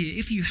saying here,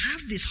 if you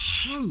have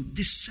this hope,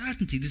 this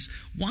certainty, this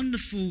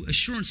wonderful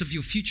assurance of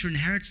your future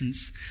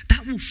inheritance,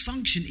 that will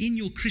function in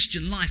your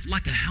Christian life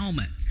like a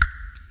helmet.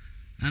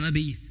 And it'll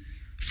be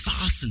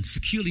fastened,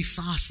 securely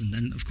fastened.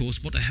 And of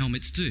course, what do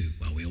helmets do?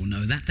 Well, we all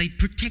know that. They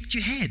protect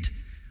your head.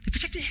 They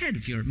protect your head.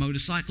 If you're a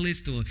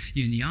motorcyclist or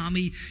you're in the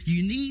army,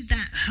 you need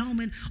that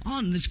helmet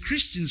on. And as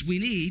Christians, we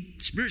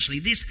need,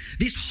 spiritually, this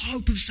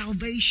hope of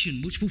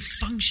salvation, which will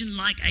function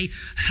like a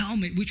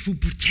helmet, which will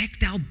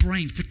protect our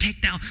brains,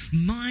 protect our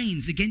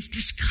minds against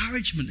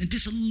discouragement and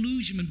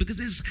disillusionment, because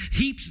there's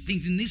heaps of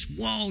things in this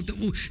world that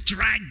will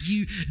drag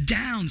you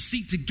down,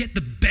 seek to get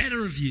the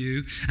better of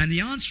you. And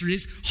the answer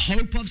is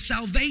hope of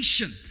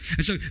salvation.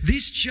 And so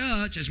this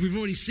church, as we've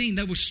already seen,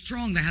 they were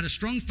strong. They had a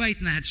strong faith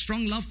and they had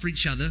strong love for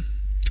each other.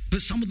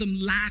 But some of them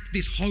lack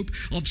this hope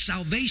of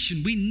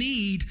salvation. We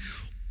need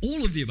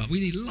all of the above. We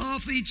need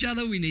love for each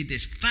other. We need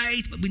this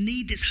faith. But we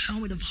need this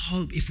helmet of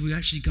hope if we're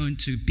actually going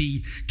to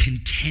be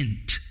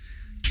content.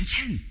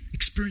 Content.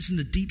 Experiencing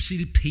the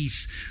deep-seated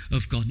peace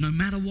of God. No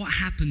matter what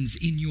happens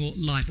in your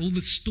life, all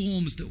the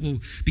storms that will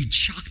be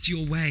chucked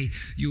your way,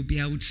 you'll be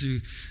able to,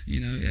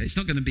 it's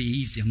not going to be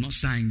easy. I'm not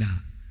saying that.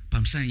 But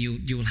I'm saying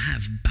you'll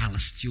have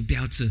ballast. You'll be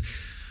able to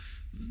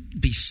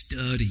be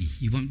sturdy.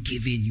 You won't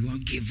give in. You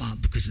won't give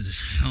up because of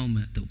this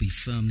helmet that will be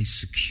firmly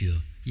secure.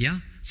 Yeah?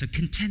 So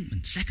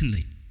contentment.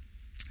 Secondly,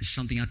 this is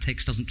something our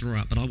text doesn't draw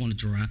out, but I want to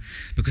draw out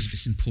because of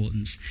its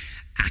importance.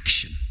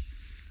 Action.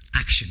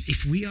 Action.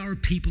 If we are a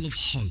people of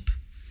hope,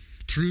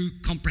 through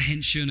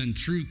comprehension and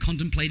through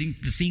contemplating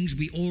the things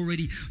we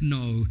already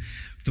know,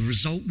 the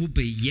result will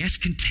be, yes,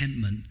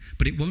 contentment,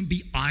 but it won't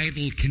be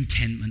idle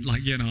contentment.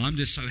 Like, I'm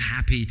just so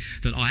happy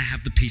that I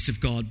have the peace of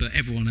God, but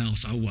everyone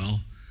else, oh well.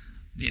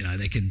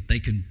 They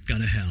can go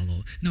to hell.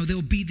 Or no, there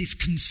will be this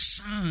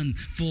concern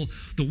for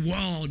the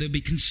world. There'll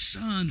be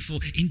concern for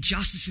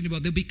injustice in the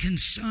world. There'll be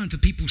concern for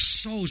people's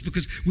souls,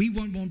 because we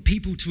won't want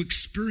people to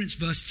experience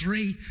verse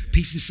 3,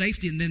 peace and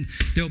safety, and then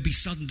there'll be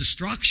sudden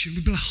destruction.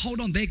 We'll be like, hold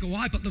on, there go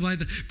I, but by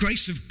the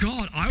grace of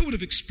God, I would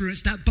have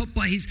experienced that, but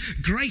by his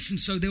grace. And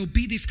so there'll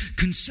be this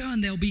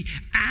concern. There'll be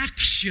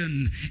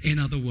action, in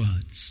other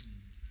words.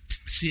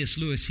 C.S.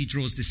 Lewis, he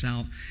draws this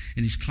out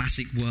in his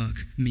classic work,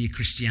 Mere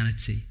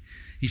Christianity.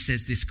 He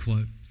says this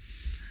quote.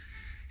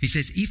 He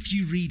says, if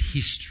you read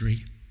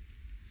history,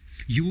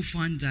 you will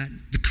find that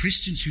the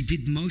Christians who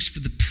did most for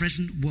the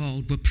present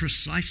world were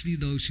precisely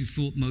those who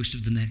thought most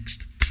of the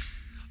next.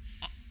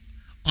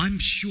 I'm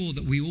sure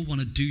that we all want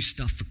to do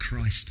stuff for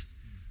Christ.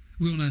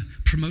 We want to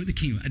promote the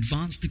kingdom,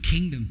 advance the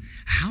kingdom.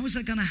 How is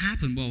that going to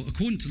happen? Well,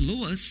 according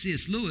to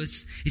C.S.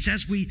 Lewis, it's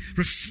as we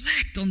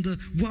reflect on the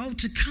world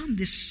to come,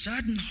 this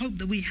certain hope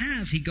that we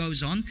have, he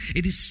goes on.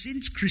 It is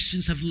since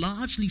Christians have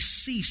largely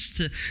ceased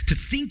to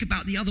think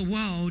about the other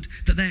world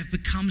that they have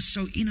become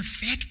so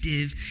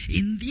ineffective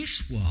in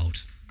this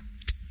world.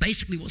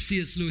 Basically what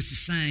C.S. Lewis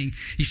is saying,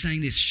 he's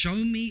saying this: show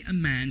me a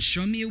man,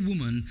 show me a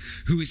woman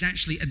who is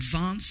actually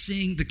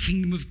advancing the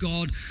kingdom of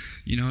God,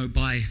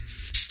 by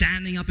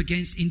standing up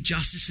against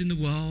injustice in the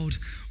world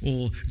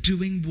or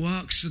doing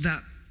work so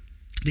that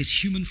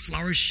there's human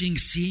flourishing,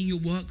 seeing your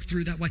work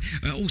through that way,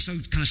 also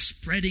kind of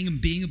spreading and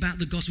being about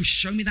the gospel.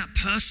 Show me that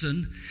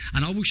person,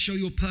 and I will show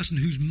you a person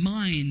whose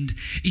mind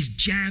is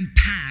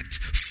jam-packed,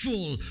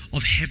 full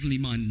of heavenly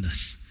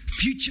mindedness,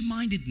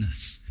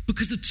 future-mindedness,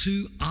 because the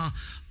two are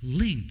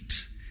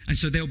linked. And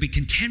so there'll be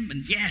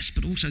contentment, yes,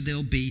 but also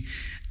there'll be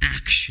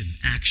action.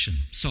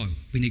 So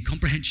we need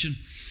comprehension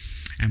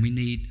and we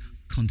need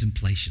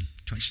contemplation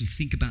to actually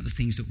think about the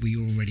things that we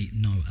already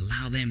know.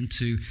 Allow them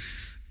to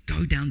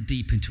go down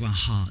deep into our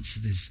hearts.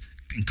 There's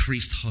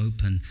increased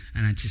hope and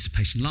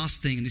anticipation.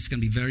 Last thing, and this is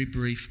going to be very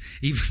brief,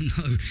 even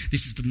though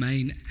this is the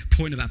main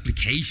point of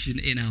application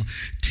in our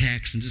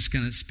text, I'm just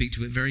going to speak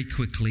to it very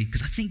quickly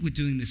because I think we're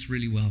doing this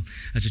really well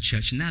as a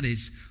church, and that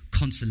is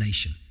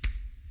consolation.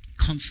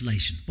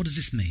 Consolation. What does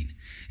this mean?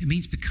 It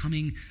means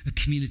becoming a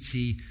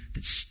community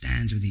that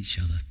stands with each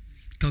other,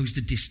 goes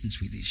the distance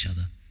with each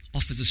other,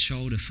 offers a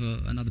shoulder for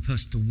another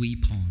person to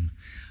weep on,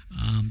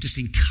 just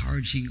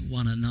encouraging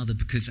one another,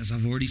 because as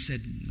I've already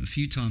said a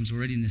few times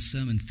already in this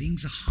sermon,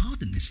 things are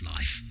hard in this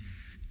life.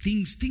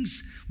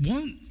 Things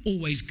won't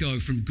always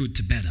go from good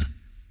to better.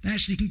 They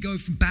actually can go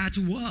from bad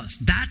to worse.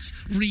 That's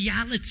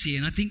reality,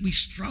 and I think we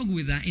struggle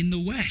with that in the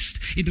West.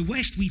 In the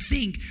West, we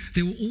think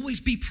there will always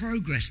be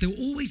progress, there will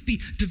always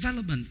be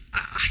development.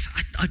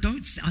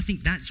 I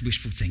think that's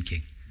wishful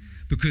thinking,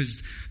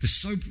 because the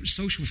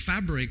social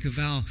fabric of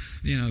our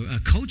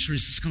culture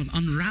is just kind of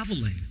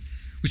unraveling,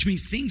 which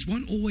means things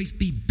won't always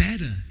be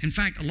better. In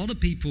fact, a lot of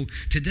people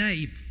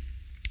today,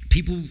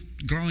 people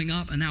growing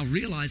up are now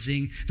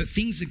realizing that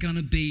things are going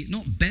to be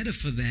not better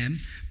for them,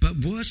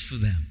 but worse for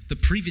them. The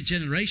previous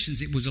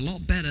generations, it was a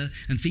lot better,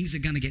 and things are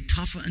going to get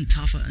tougher and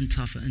tougher and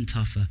tougher and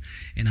tougher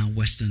in our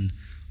Western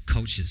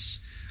cultures.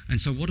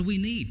 And so what do we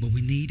need? Well,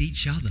 we need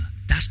each other.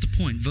 That's the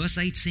point. Verse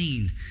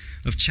 18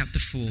 of chapter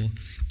 4,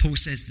 Paul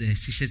says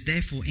this. He says,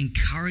 therefore,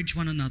 encourage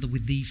one another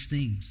with these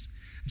things.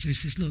 And so he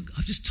says, look,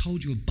 I've just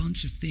told you a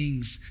bunch of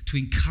things to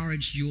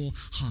encourage your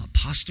heart,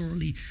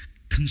 pastorally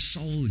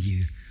console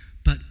you.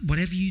 But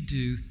whatever you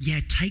do,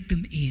 take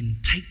them in,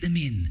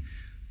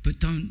 but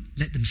don't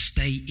let them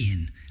stay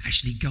in.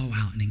 Actually go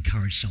out and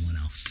encourage someone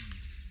else.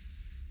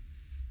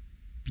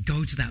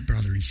 Go to that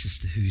brother and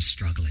sister who's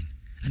struggling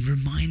and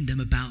remind them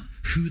about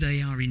who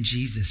they are in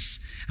Jesus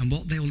and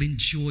what they'll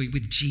enjoy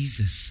with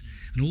Jesus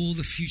and all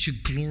the future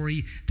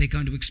glory they're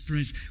going to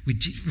experience with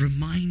Jesus.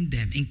 Remind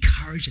them,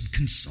 encourage them,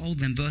 console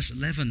them. Verse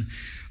 11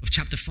 of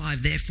chapter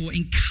 5, therefore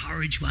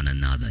encourage one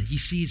another. You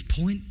see his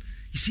point?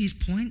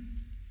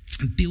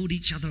 And build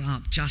each other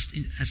up, just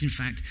as in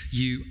fact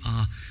you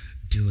are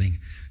doing.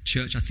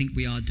 Church, I think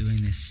we are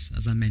doing this,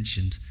 as I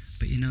mentioned.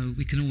 But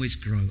we can always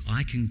grow.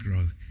 I can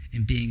grow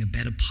in being a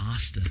better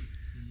pastor,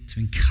 to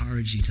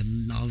encourage you, to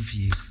love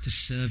you, to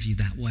serve you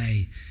that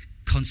way.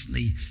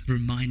 Constantly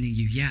reminding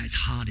you, it's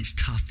hard, it's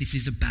tough. This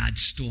is a bad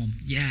storm.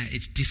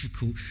 It's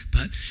difficult.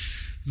 But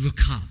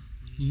look up.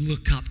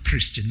 Look up,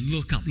 Christian.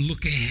 Look up.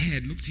 Look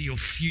ahead. Look to your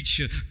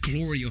future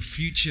glory, your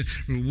future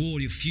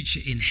reward, your future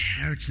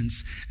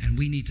inheritance. And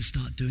we need to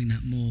start doing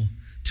that more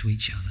to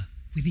each other,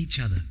 with each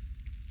other.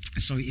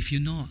 So if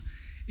you're not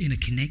in a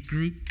connect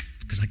group,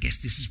 because I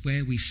guess this is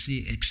where we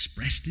see it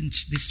expressed in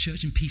this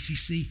church in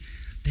PCC,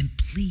 then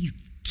please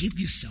give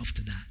yourself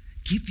to that.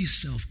 Give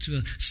yourself to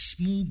a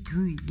small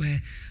group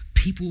where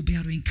people will be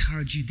able to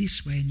encourage you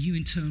this way, and you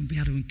in turn will be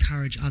able to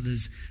encourage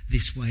others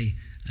this way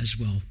as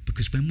well.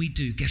 Because when we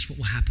do, guess what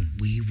will happen?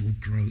 We will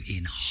grow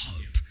in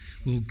hope.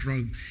 We'll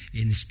grow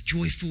in this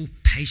joyful,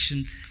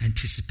 patient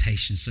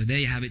anticipation. So there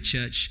you have it,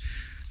 church.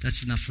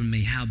 That's enough from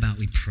me. How about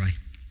we pray?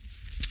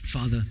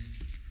 Father,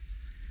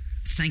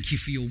 thank you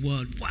for your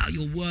word. Wow,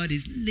 your word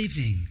is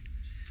living.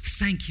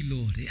 Thank you,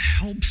 Lord. It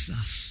helps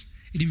us.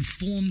 It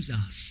informs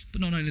us.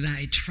 But not only that,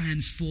 it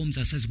transforms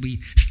us as we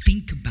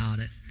think about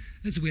it,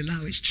 as we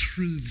allow its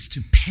truths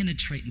to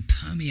penetrate and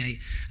permeate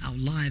our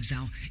lives,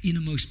 our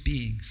innermost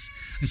beings.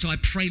 And so I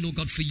pray, Lord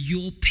God, for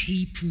your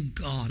people,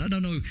 God. I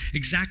don't know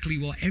exactly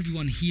what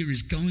everyone here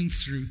is going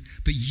through,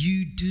 but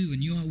you do,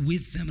 and you are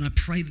with them. And I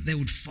pray that they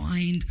would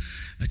find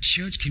a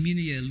church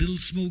community, a little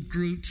small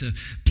group to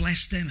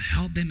bless them,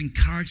 help them,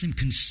 encourage them,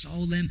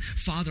 console them.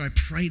 Father, I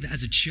pray that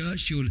as a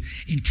church, you will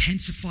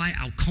intensify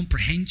our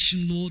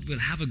comprehension, Lord. We'll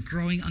have a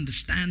growing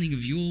understanding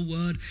of your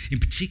word. In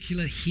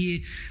particular, here,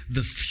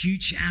 the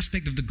future aspect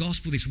aspect of the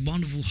gospel, this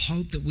wonderful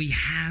hope that we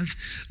have,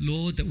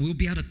 Lord, that we'll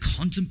be able to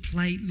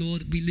contemplate,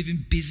 Lord, that we live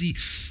in busy,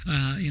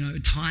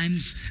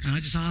 times. And I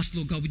just ask,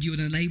 Lord God, would you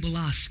enable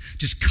us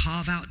just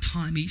carve out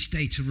time each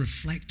day to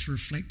reflect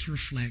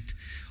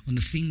on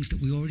the things that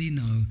we already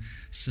know,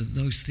 so that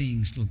those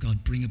things, Lord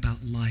God, bring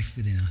about life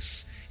within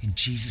us. In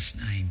Jesus'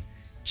 name,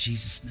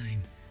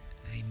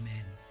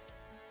 amen.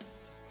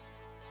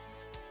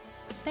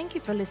 Thank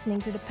you for listening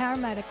to the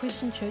Parramatta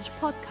Christian Church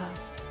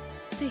podcast.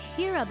 To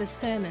hear other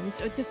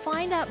sermons or to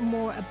find out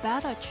more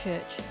about our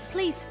church,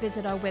 please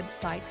visit our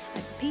website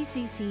at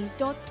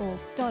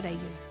pcc.org.au.